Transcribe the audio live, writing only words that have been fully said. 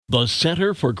The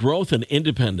Center for Growth and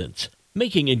Independence,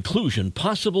 making inclusion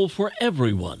possible for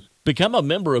everyone. Become a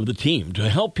member of the team to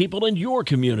help people in your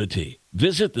community.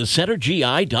 Visit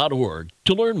thecentergi.org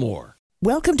to learn more.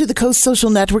 Welcome to the Coast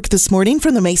Social Network this morning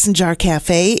from the Mason Jar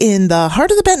Cafe in the heart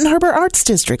of the Benton Harbor Arts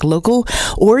District. Local,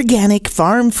 organic,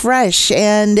 farm fresh.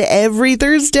 And every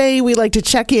Thursday, we like to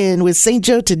check in with St.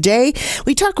 Joe Today.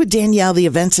 We talk with Danielle, the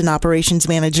events and operations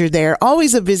manager there.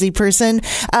 Always a busy person,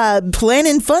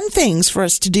 planning fun things for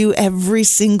us to do every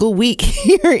single week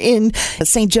here in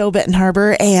St. Joe, Benton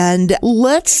Harbor. And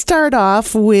let's start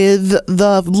off with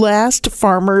the last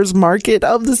farmers market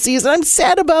of the season. I'm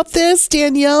sad about this,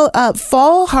 Danielle.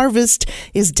 Fall harvest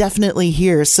is definitely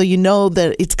here, so you know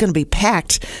that it's going to be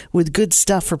packed with good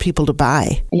stuff for people to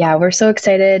buy. Yeah, we're so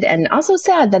excited and also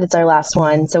sad that it's our last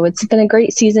one. So it's been a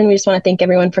great season. We just want to thank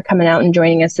everyone for coming out and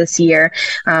joining us this year.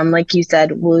 Like you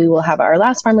said, we will have our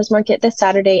last farmers market this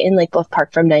Saturday in Lake Bluff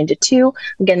Park from 9 to 2.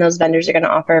 Again, those vendors are going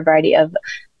to offer a variety of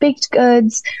baked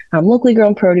goods, locally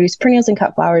grown produce, perennials and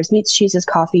cut flowers, meats, cheeses,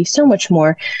 coffee, so much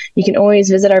more. You can always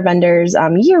visit our vendors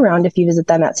year-round if you visit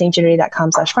them at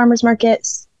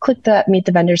stjoetoday.com/farmersmarkets. Click the Meet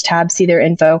the Vendors tab, see their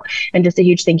info, and just a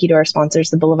huge thank you to our sponsors,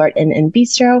 the Boulevard Inn and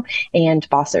Bistro and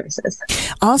Boss Services.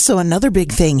 Also, another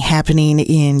big thing happening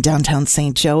in downtown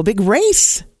St. Joe, a big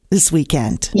race this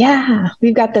weekend. Yeah,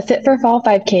 we've got the Fit for Fall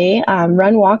 5K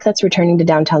run walk that's returning to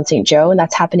downtown St. Joe, and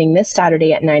that's happening this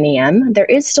Saturday at 9 a.m. There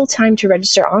is still time to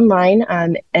register online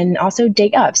and also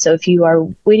day of. So if you are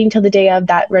waiting till the day of,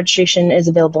 that registration is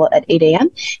available at 8 a.m.,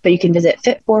 but you can visit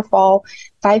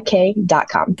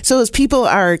fitforfall5k.com. So as people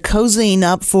are cozying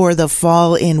up for the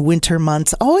fall and winter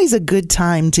months, always a good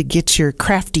time to get your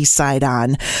crafty side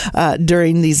on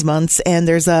during these months, and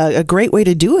there's a great way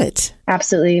to do it.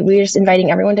 Absolutely. We're just inviting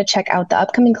everyone to check out the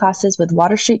upcoming classes with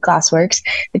Water Street Glassworks.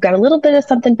 They've got a little bit of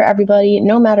something for everybody,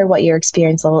 no matter what your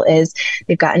experience level is.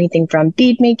 They've got anything from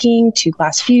bead making to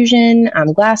glass fusion,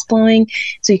 glass blowing.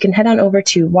 So you can head on over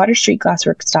to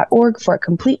waterstreetglassworks.org for a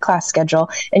complete class schedule,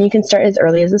 and you can start as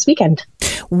early as this weekend.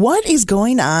 What is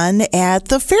going on at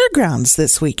the fairgrounds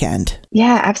this weekend?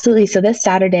 Yeah, absolutely. So this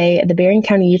Saturday, the Berrien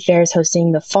County Youth Fair is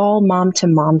hosting the Fall Mom to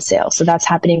Mom sale. So that's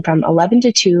happening from 11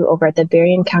 to 2 over at the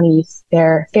Berrien County Youth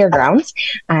Fair Fairgrounds.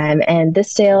 And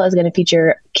this sale is going to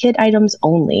feature kid items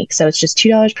only. So it's just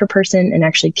 $2 per person, and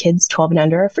actually kids 12 and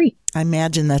under are free. I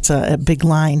imagine that's a big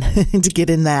line to get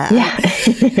in that. Yeah.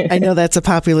 I know that's a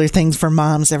popular thing for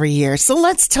moms every year. So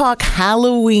let's talk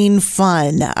Halloween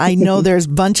fun. I know there's a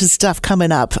bunch of stuff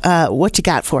coming up. What you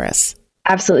got for us?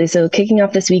 Absolutely. So kicking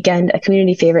off this weekend, a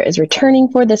community favorite is returning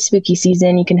for the spooky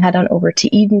season. You can head on over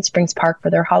to Eden Springs Park for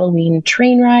their Halloween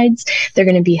train rides. They're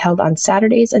going to be held on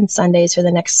Saturdays and Sundays for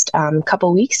the next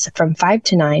couple weeks from 5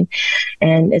 to 9.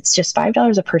 And it's just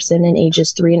 $5 a person, and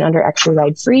ages 3 and under actually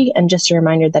ride free. And just a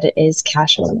reminder that it is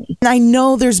cash only. I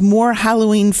know there's more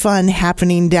Halloween fun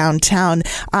happening downtown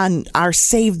on our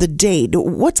Save the Date.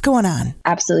 What's going on?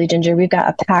 Absolutely, Ginger. We've got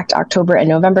a packed October and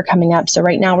November coming up. So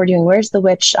right now we're doing Where's the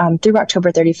Witch through October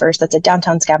 31st. That's a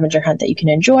downtown scavenger hunt that you can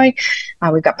enjoy.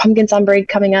 We've got Pumpkins on Parade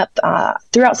coming up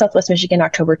throughout Southwest Michigan,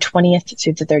 October 20th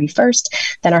through the 31st.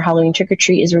 Then our Halloween Trick or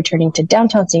Treat is returning to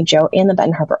downtown St. Joe and the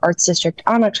Benton Harbor Arts District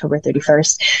on October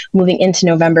 31st. Moving into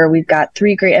November, we've got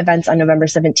 3 great events on November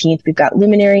 17th. We've got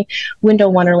Luminary, Window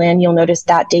Wonderland. You'll notice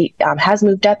that date has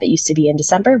moved up. It used to be in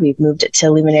December. We've moved it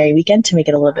to Luminary weekend to make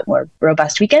it a little bit more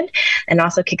robust weekend, and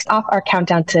also kicks off our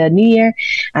countdown to New Year.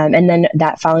 And then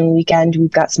that following weekend,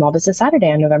 we've got Small Business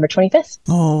Saturday on November 25th.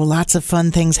 Oh, lots of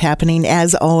fun things happening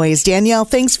as always. Danielle,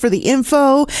 thanks for the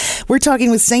info. We're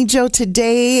talking with St. Joe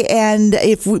Today, and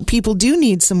if people do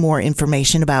need some more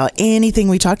information about anything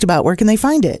we talked about, where can they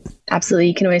find it? Absolutely.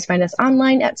 You can always find us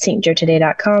online at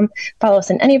stjoetoday.com. Follow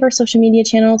us on any of our social media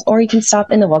channels, or you can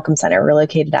stop in the Welcome Center. We're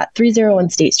located at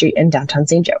 301 State Street in downtown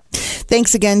St. Joe.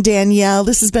 Thanks again, Danielle.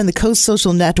 This has been the Coast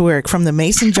Social Network from the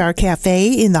Mason Jar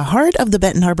Cafe in the heart of the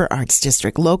Benton Harbor Arts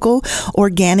District. Local,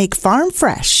 organic, farm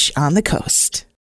fresh on the coast.